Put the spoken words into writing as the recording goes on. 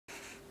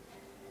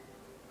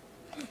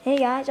Hey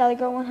guys,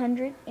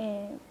 AliGirl100,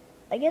 and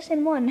I guess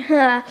in one.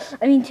 I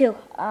mean two.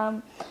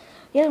 The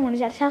other one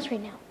is at his house right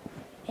now,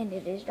 and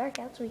it is dark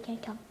out, so he can't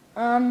come.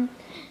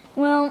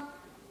 Well,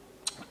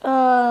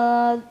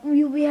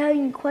 we'll be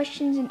having a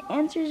questions and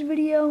answers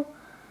video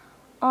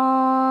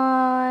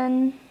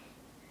on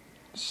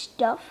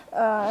stuff.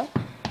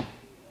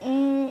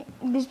 And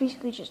this is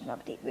basically just an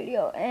update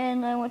video,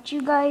 and I want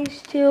you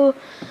guys to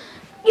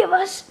give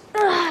us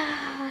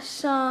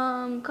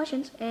some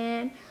questions,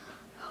 and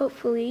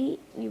hopefully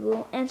we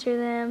will answer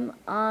them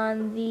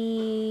on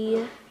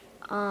the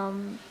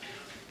well,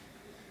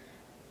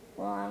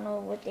 I don't know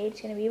what day it's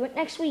gonna be, but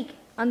next week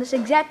on this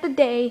exact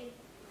day.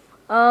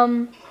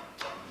 Not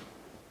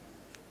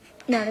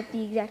at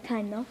the exact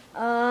time though.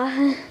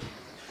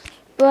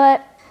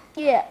 But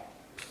yeah,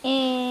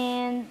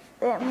 and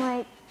that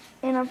might,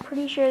 and I'm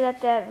pretty sure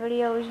that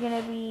video is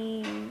gonna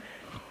be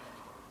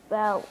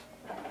about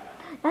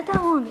not that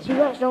long, because you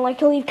guys don't like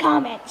to leave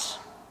comments.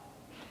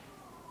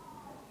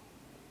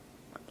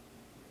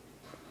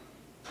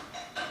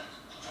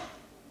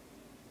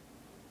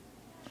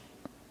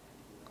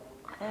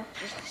 That's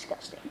just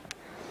disgusting.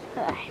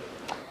 Alright.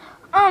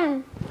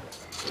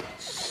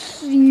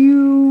 So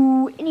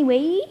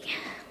anyway.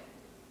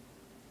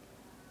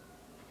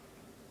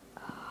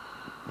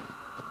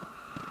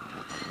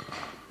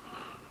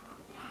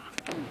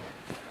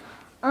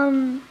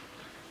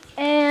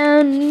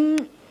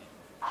 And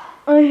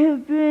I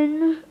have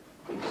been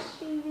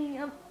saving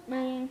up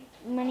my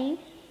money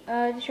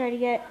to try to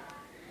get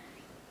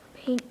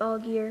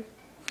paintball gear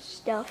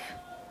stuff,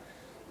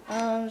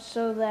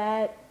 so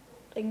that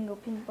I can go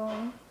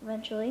paintballing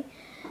eventually.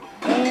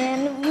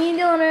 And me and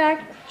Dylan are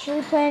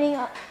actually planning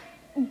on,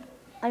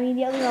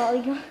 the other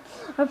Ollie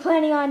are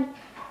planning on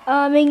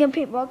making a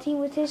paintball team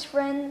with his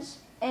friends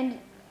and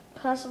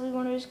possibly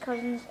one of his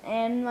cousins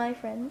and my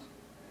friends.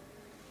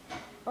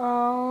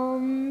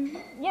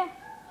 Yeah.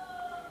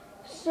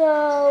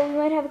 So we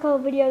might have a couple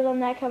videos on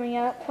that coming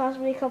up,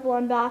 possibly a couple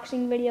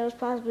unboxing videos,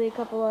 possibly a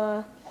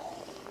couple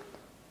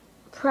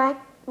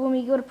when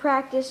we go to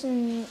practice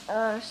and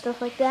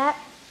stuff like that.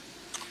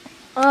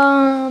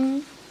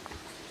 And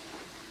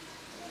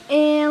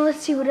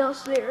let's see what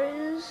else there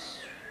is.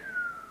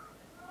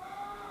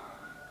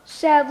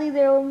 Sadly,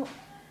 there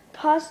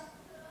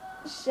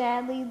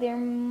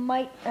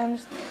might, I'm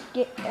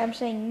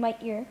saying might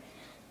here,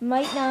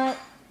 might not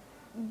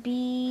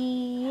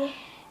be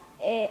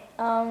a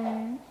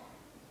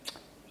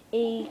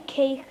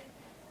cake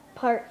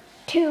part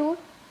 2,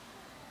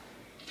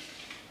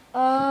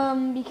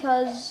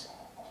 because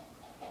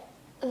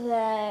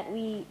that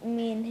me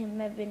and him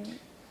have been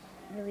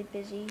really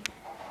busy.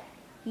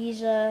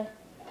 He's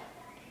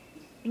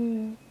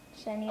been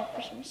signing up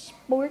for some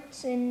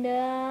sports, and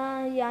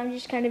yeah, I'm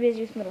just kind of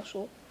busy with middle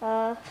school.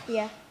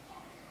 Yeah.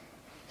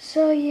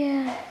 So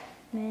yeah,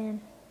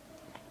 man,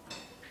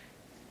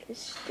 it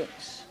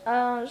stinks.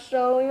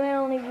 So we might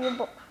only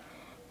do,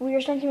 we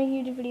are starting to make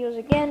YouTube videos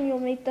again. We'll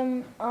make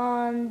them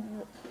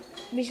on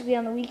basically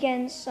on the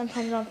weekends,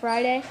 sometimes on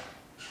Friday.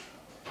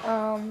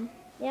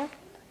 Yeah.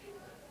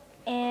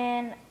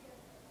 And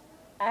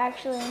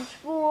actually in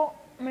school,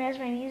 I'm gonna ask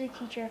my music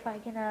teacher if I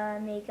can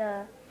make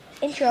a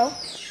intro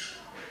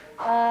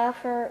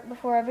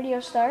before our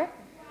videos start.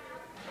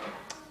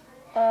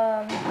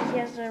 He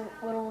has a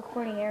little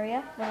recording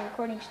area, little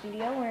recording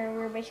studio, where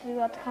we're basically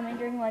about to come in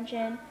during lunch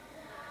and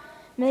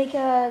make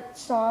a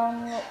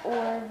song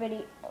or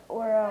video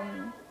or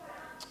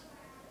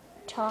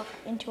talk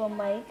into a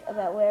mic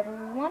about whatever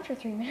we want for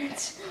 3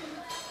 minutes.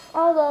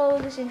 Although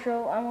this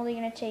intro, I'm only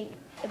gonna take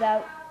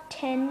about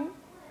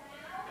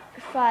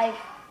 5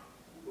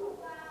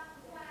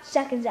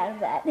 seconds out of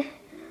that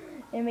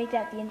and make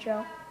that the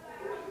intro.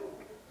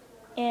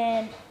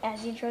 And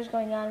as the intro is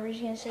going on, we're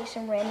just gonna say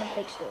some random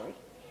fake story.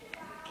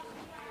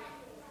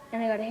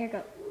 And I got a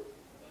haircut.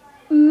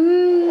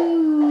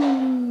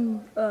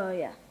 Ooh. Oh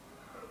yeah.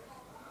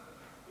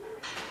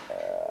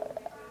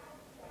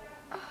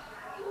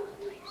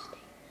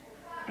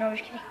 No, I'm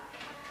just kidding.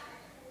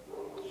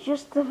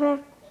 Just the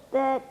fact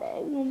that I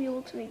won't be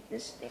able to make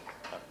this stick.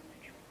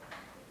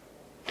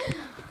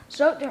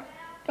 So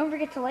don't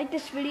forget to like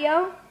this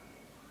video,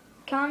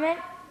 comment,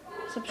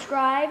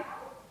 subscribe,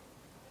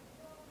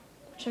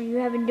 which some of you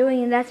have been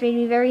doing, and that's made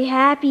me very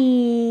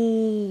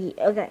happy.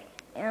 Okay.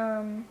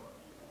 And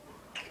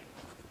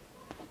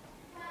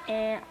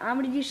I'm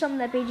gonna do something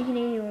that Paige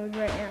Canadian would do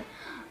right now.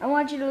 I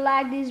want you to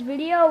like this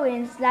video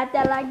and slap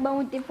that like button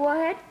with your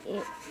forehead.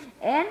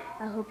 And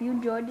I hope you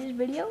enjoyed this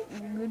video.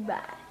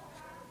 Goodbye.